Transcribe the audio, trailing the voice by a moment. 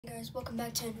Hey guys, welcome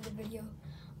back to another video.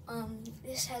 I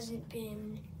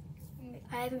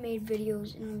haven't made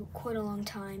videos in quite a long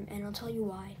time, and I'll tell you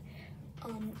why.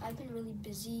 I've been really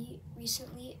busy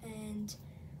recently, and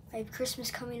I have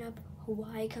Christmas coming up,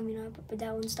 Hawaii coming up, but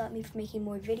that won't stop me from making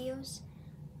more videos.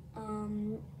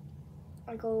 I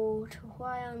go to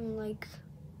Hawaii on like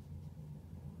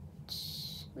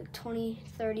 20,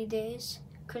 30 days.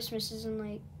 Christmas is in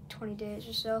like 20 days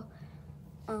or so.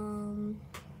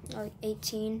 Like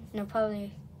 18, no,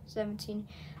 probably 17.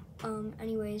 I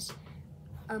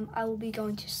will be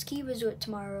going to ski resort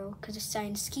tomorrow because it's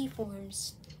signed ski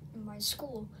forms in my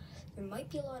school. There might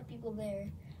be a lot of people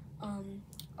there.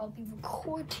 I'll be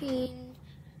recording.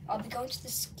 I'll be going to the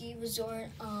ski resort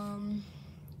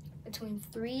between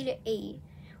 3 to 8,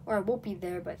 or I won't be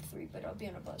there by 3, but I'll be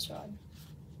on a bus ride.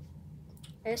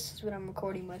 This is what I'm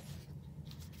recording with.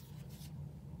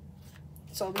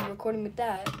 So I'll be recording with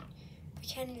that. I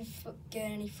can't even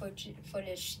get any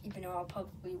footage, even though I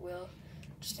probably will,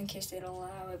 just in case they don't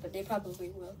allow it, but they probably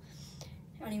will.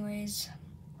 Anyways,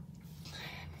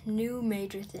 new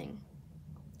major thing.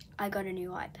 I got a new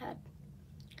iPad.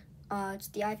 It's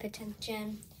the iPad 10th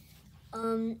gen.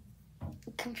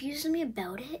 Confusing me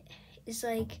about it is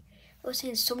like, I was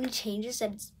saying so many changes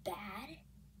that it's bad,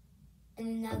 and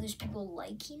then now there's people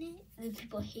liking it, and then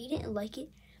people hate it and like it.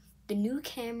 The new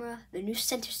camera, the new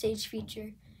center stage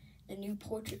feature, the new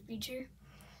portrait feature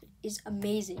is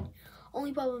amazing.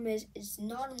 Only problem is it's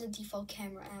not in the default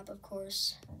camera app, of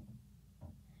course.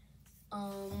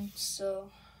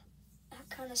 So that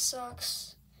kind of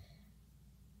sucks.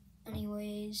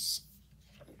 Anyways,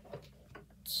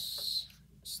 let's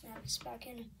snap this back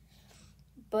in.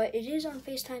 But it is on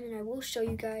FaceTime, and I will show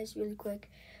you guys really quick.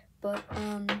 But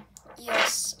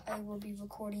yes, I will be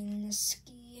recording in the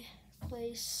ski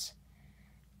place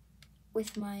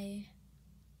with my,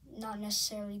 not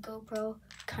necessarily GoPro,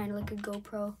 kind of like a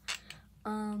GoPro.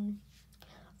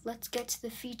 Let's get to the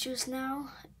features now.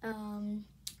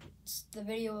 The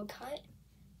video will cut.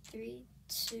 3,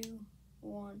 2,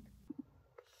 1.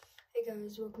 Hey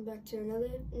guys, welcome back to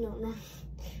another, no,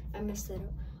 I messed that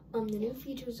up. The new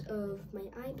features of my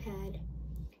iPad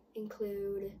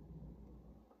include,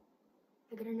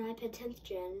 I got an iPad 10th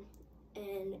gen,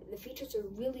 and the features are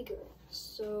really good.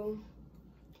 So,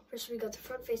 first we got the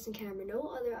front-facing camera.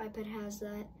 No other iPad has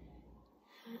that.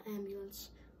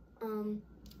 Ambulance.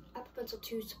 Apple Pencil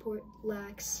 2 support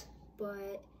lacks,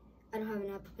 but I don't have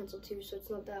an Apple Pencil 2, so it's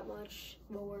not that much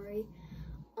of a worry.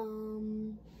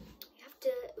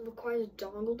 It requires a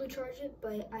dongle to charge it,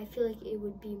 but I feel like it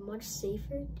would be much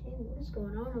safer. Dang, what is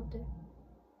going on up there?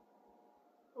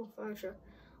 Oh, fire truck.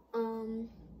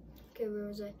 Okay, where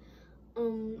was I?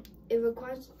 It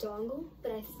requires a dongle,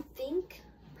 but I think,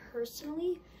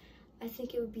 personally, I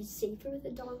think it would be safer with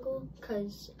a dongle,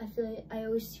 because I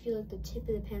always feel like the tip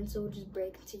of the pencil would just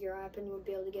break into your app and you won't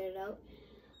be able to get it out.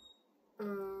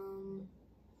 The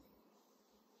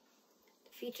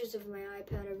features of my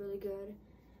iPad are really good.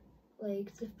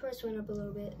 Like, the price went up a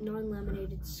little bit.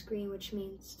 Non-laminated screen, which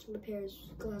means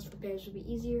glass repairs will be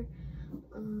easier.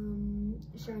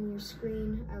 Shinier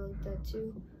screen, I like that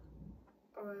too.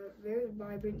 Very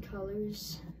vibrant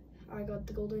colors. I got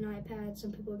the golden iPad.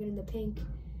 Some people are getting the pink.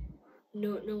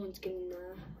 No one's getting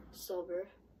the silver.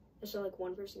 I saw like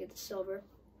one person get the silver.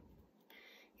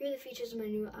 Here are the features of my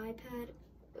new iPad,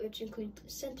 which include the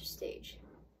center stage.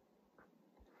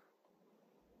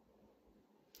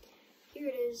 Here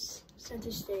it is,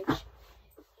 center stage.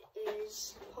 It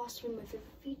is possibly my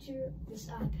favorite feature of this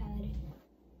iPad.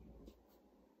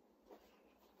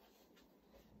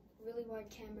 Really wide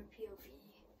camera POV.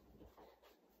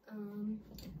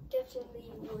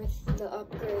 Definitely worth the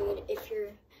upgrade if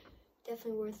you're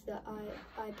definitely worth the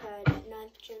iPad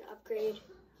 9th gen upgrade,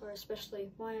 or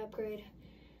especially my upgrade.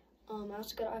 I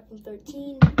also got an iPhone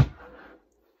 13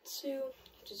 too,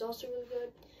 which is also really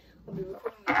good. I'll be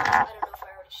recording with that. I don't know if I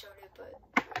already showed it, but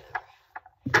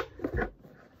whatever.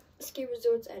 Ski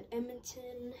resorts at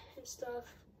Edmonton and stuff.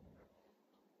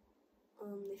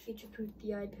 They feature-proofed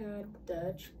the iPad,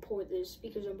 the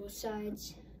speakers on both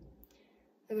sides.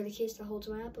 I got a case that holds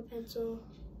my Apple Pencil.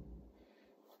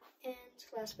 And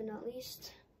last but not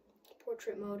least,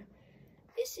 portrait mode.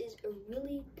 This is a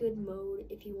really good mode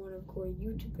if you want to record a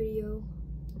YouTube video.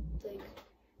 Like,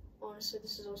 honestly,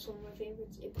 this is also one of my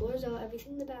favorites. It blurs out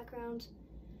everything in the background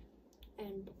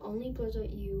and only blurs out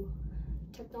you.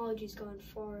 Technology's gone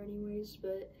far anyways,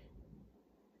 but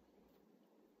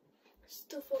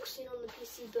still focusing on the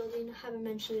PC building. I haven't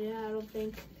mentioned it, I don't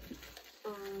think.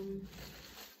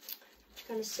 Which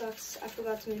kind of sucks. I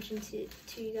forgot to mention to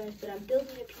you guys, but I'm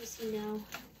building a PC now.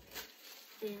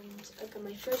 And I got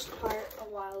my first part a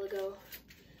while ago.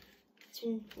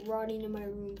 been rotting in my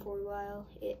room for a while.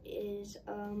 It is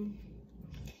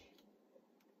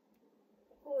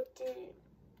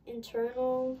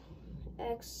internal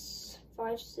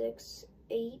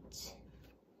X568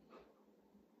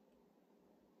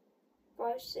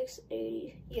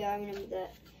 5680. Yeah, I remember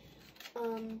that.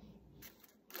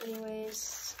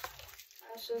 Anyways, I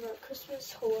also got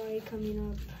Christmas Hawaii coming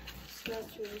up, so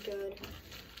that's really good.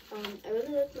 I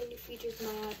really like my new features on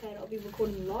my iPad. I'll be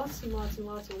recording lots of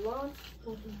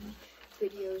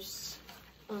videos.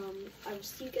 I will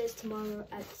see you guys tomorrow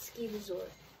at the ski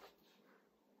resort.